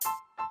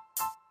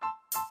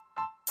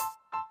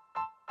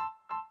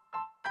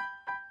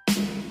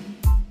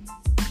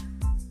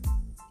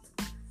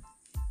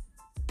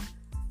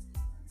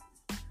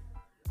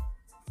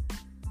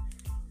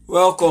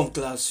Welcome,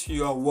 class.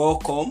 You are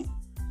welcome.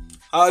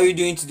 How are you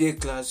doing today,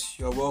 class?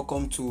 You are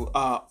welcome to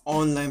our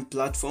online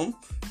platform.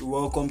 You're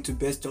welcome to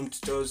Best Home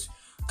Tutors.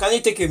 Can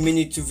you take a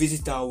minute to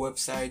visit our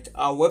website?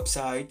 Our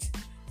website,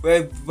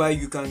 whereby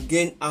you can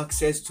gain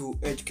access to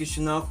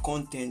educational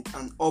content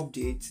and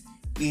updates,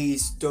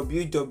 is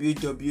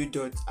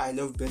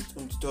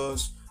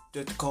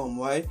www.ilovebesthomtutors.com,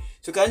 right?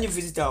 So can you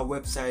visit our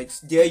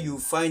website? There you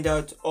find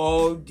out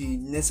all the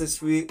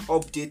necessary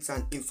updates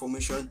and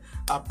information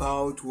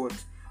about what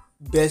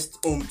Best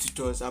Home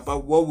Tutors,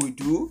 about what we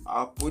do,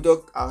 our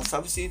product, our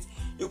services.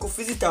 You can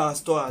visit our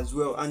store as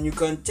well, and you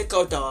can check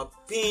out our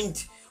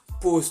pinned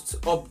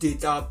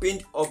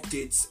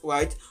updates,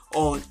 right,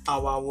 on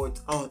our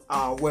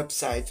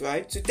website,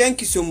 right? So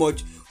thank you so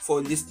much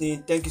for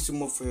listening. Thank you so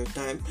much for your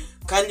time.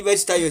 Kindly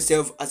register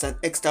yourself as an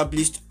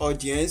established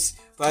audience,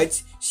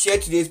 right? Share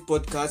today's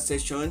podcast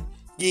session.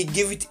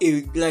 Give it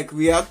a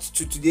react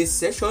to today's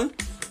session,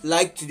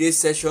 like today's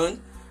session.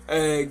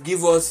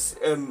 Give us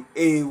a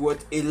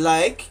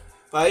like,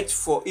 right,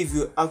 for if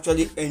you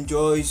actually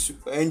enjoy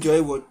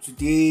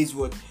today's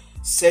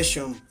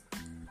session.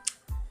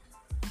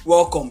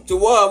 Welcome. So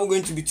what are we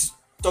going to be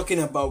talking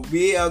about?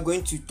 We are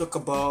going to talk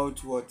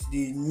about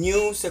the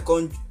new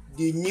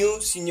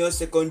senior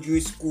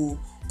secondary school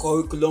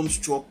curriculum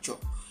structure,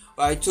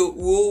 right? So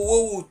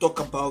we'll talk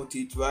about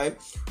it, right?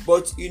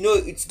 But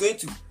it's going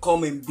to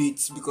come in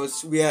bits,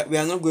 because we are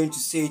not going to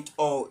say it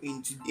all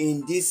in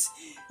this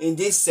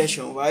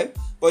session, right?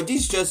 But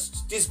this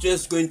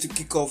just going to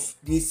kick off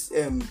this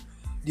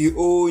the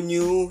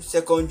whole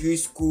secondary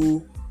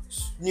school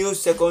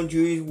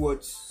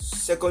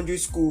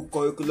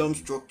curriculum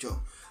structure,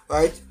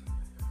 right?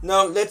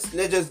 Now let's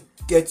just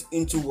get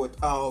into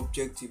our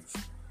objective.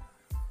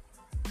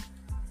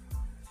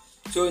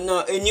 So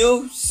now a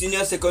new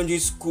senior secondary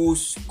school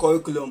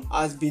curriculum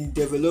has been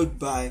developed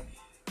by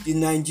the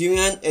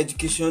Nigerian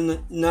Educational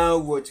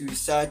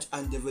Research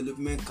and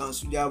Development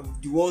Council. They are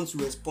the ones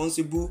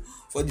responsible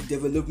for the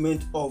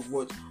development of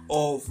the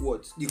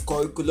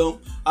curriculum,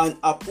 and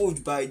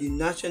approved by the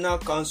National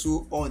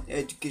Council on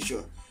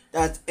Education,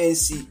 that's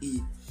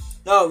NCE.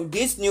 Now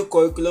this new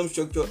curriculum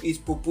structure is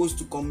proposed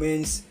to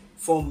commence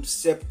from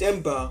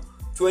September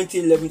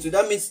 2011. So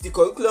that means the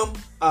curriculum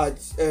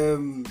that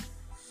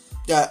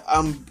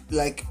I'm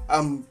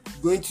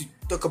going to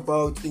talk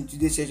about in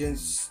today's session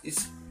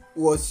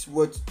was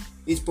what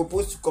is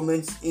proposed to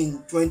commence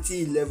in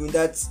 2011.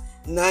 That's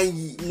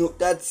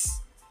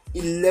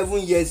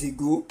 11 years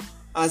ago,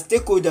 and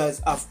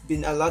stakeholders have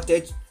been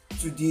alerted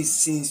to this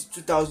since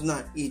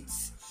 2008,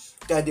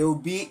 that there will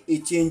be a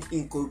change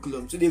in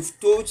curriculum. So they've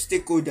told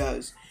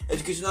stakeholders,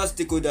 educational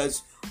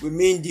stakeholders,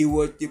 remain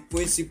the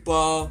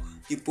principal,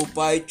 the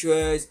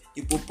proprietors,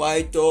 the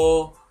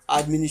proprietor,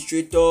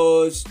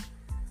 administrators.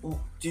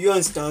 Do you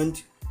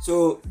understand?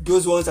 So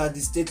those ones at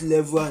the state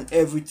level and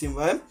everything,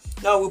 right?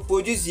 Now we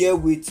produce here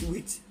with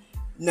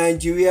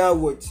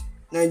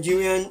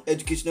Nigerian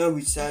Educational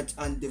Research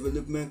and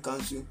Development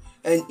Council,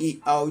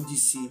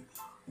 NERDC,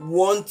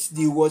 want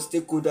the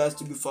stakeholders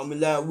to be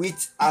familiar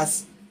with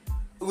as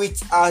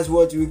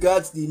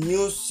regards the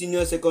new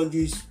senior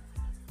secondary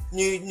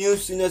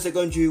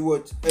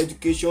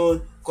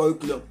education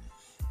curriculum,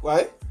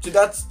 right? So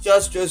that's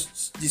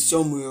just the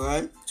summary,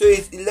 right? So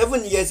it's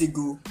 11 years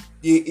ago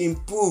they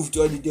improved,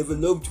 or they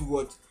developed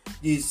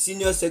the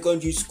senior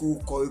secondary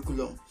school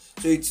curriculum.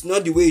 So it's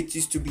not the way it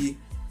used to be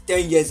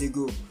 10 years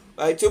ago,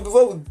 right? So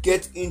before we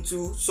get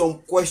into some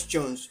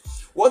questions,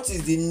 what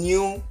is the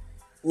new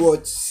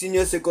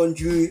senior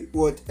secondary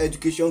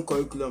education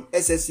curriculum,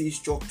 SSE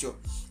structure,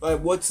 right?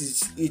 What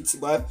is it,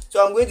 right?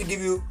 So I'm going to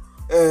give you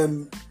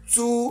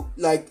two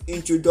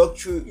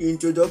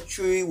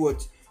introductory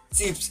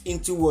tips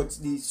into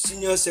the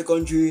senior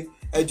secondary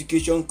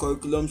education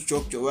curriculum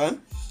structure, right?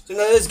 So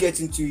now let's get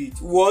into it.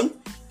 1.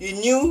 The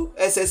new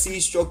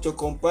SSE structure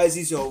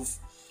comprises of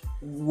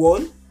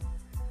 1.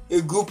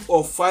 A group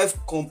of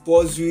 5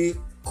 compulsory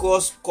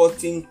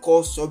cross-cutting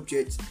core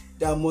subjects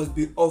that must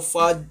be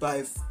offered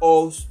by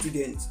all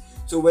students.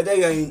 So whether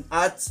you are in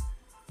arts,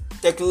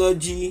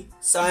 technology,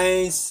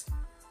 science,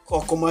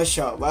 or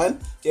commercial, right?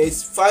 There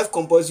is 5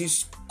 compulsory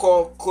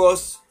cutting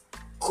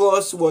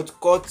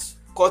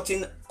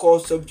core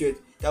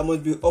subjects that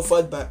must be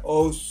offered by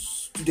all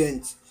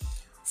students.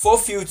 4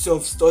 fields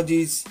of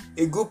studies,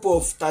 a group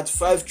of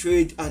 35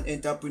 trade and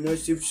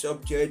entrepreneurship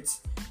subjects,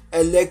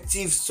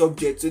 elective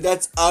subjects. So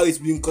that's how it's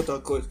being cut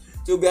across.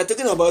 So we are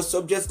talking about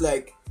subjects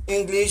like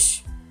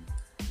English,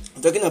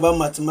 we're talking about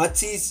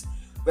mathematics,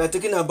 we are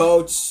talking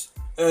about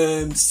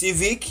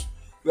civic,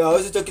 we are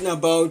also talking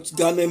about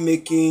garment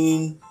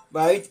making,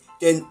 right?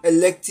 Then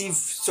elective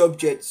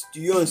subjects.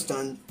 Do you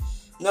understand?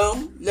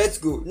 Now let's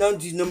go. Now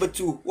the number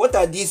 2. What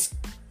are these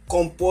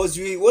 5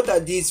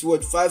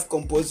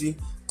 compulsory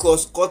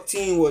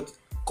cross-cutting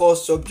core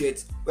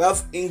subjects? We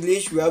have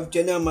English, we have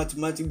general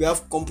mathematics, we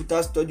have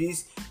computer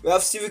studies, we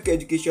have civic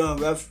education, and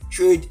we have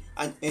trade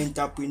and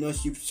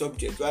entrepreneurship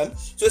subjects, right?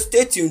 So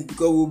stay tuned,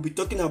 because we'll be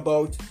talking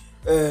about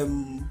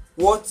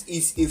what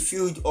is a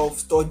field of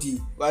study,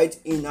 right,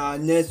 in our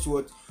next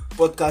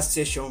podcast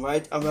session,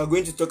 right? And we are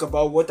going to talk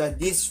about what are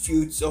these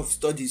fields of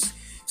studies.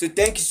 So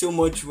thank you so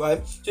much,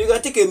 right? So you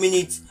can take a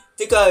minute,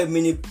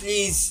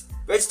 please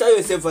register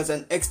yourself as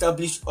an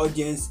established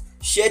audience.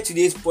 Share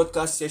today's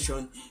podcast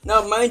session.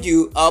 Now, mind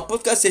you, our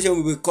podcast session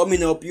will be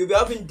coming up. You'll be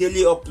having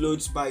daily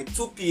uploads by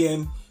 2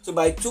 p.m. So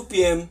by 2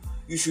 p.m.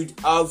 you should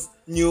have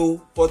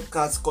new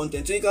podcast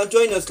content. So you can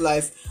join us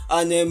live,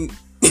 and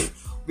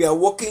we are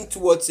working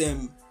towards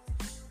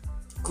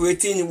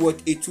creating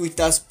a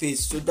Twitter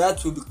space. So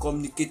that will be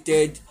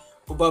communicated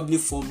probably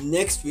from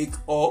next week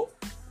or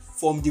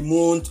from the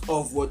month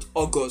of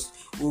August,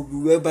 will be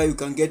whereby you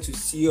can get to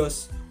see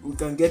us. We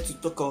can get to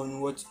talk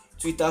on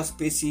Twitter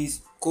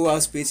spaces,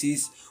 Quora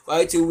spaces,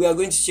 right? So we are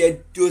going to share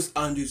those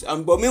handles.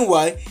 But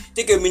meanwhile,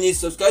 take a minute,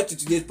 subscribe to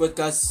today's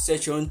podcast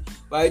session,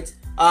 right?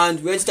 And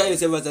register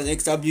yourself as an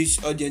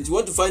established audience. You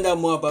want to find out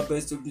more about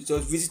Best of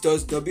Tutors, visit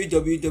us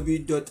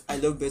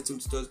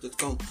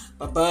www.ilovebestofTutors.com.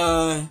 Bye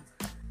bye.